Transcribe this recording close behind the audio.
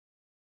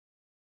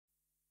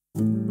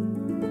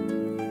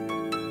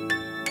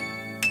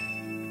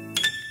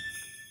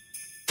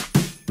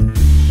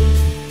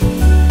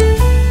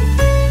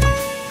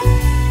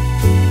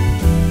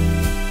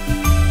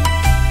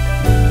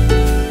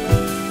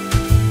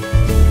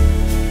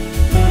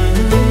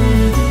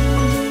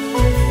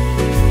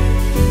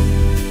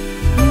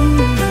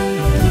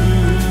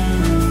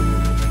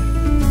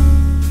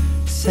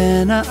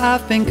Santa,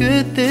 I've been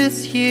good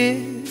this year.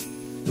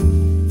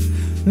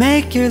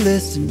 Make your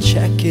list and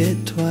check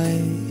it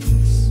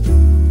twice.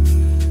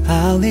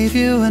 I'll leave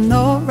you a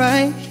note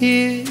right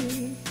here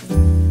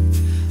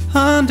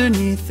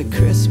underneath the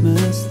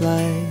Christmas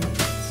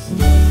lights.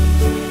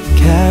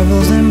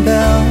 Carols and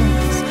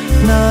bells,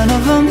 none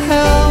of them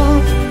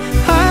help.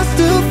 I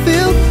still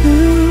feel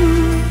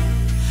blue.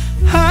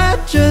 I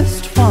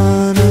just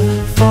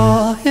wanna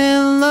fall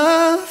in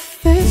love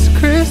this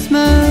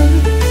Christmas.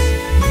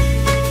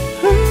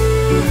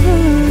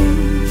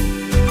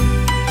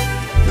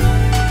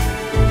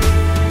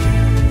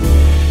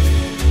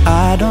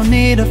 I don't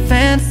need a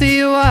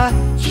fancy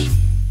watch.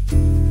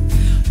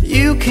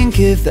 You can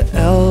give the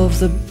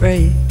elves a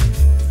break.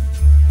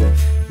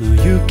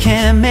 No, you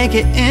can't make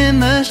it in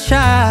the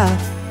shop.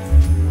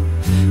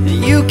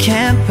 You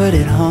can't put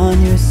it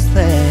on your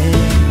sleigh.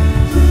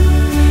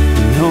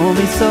 You know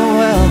me so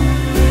well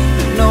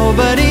that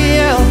nobody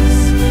else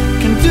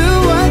can do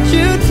what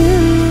you do.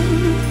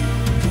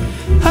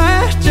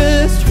 I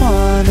just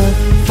wanna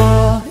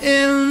fall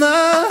in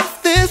love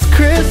this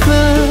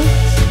Christmas.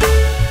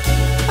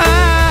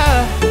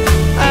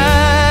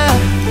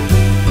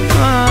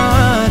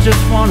 I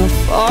just wanna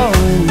fall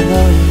in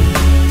love.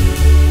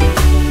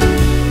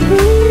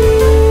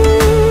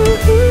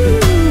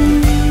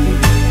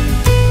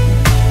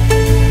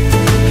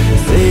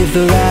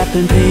 The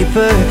wrapping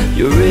paper,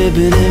 your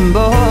ribbon and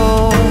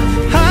bow.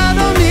 I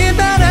don't need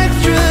that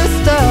extra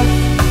stuff.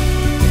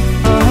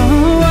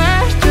 Oh, I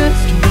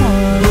just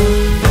wanna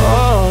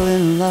fall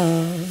in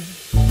love.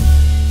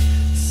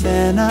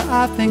 Santa,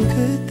 I've been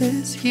good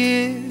this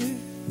year.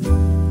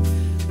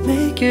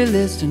 Make your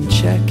list and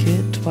check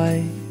it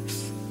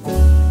twice.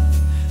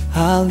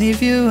 I'll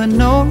leave you a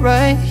note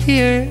right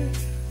here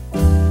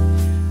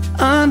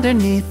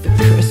underneath the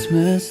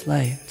Christmas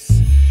lights.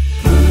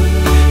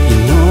 You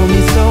know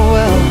me so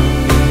well,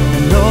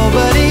 and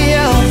nobody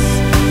else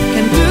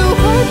can do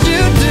what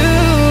you do.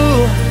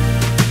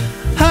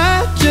 I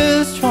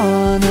just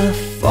wanna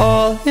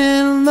fall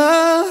in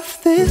love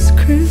this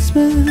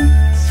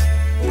Christmas.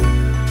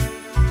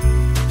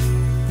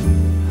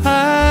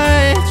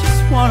 I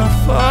just wanna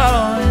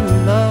fall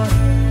in love.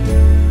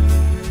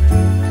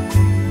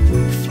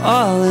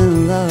 Fall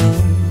in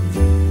love.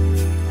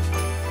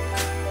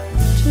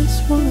 Just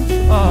wanna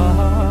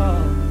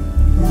fall.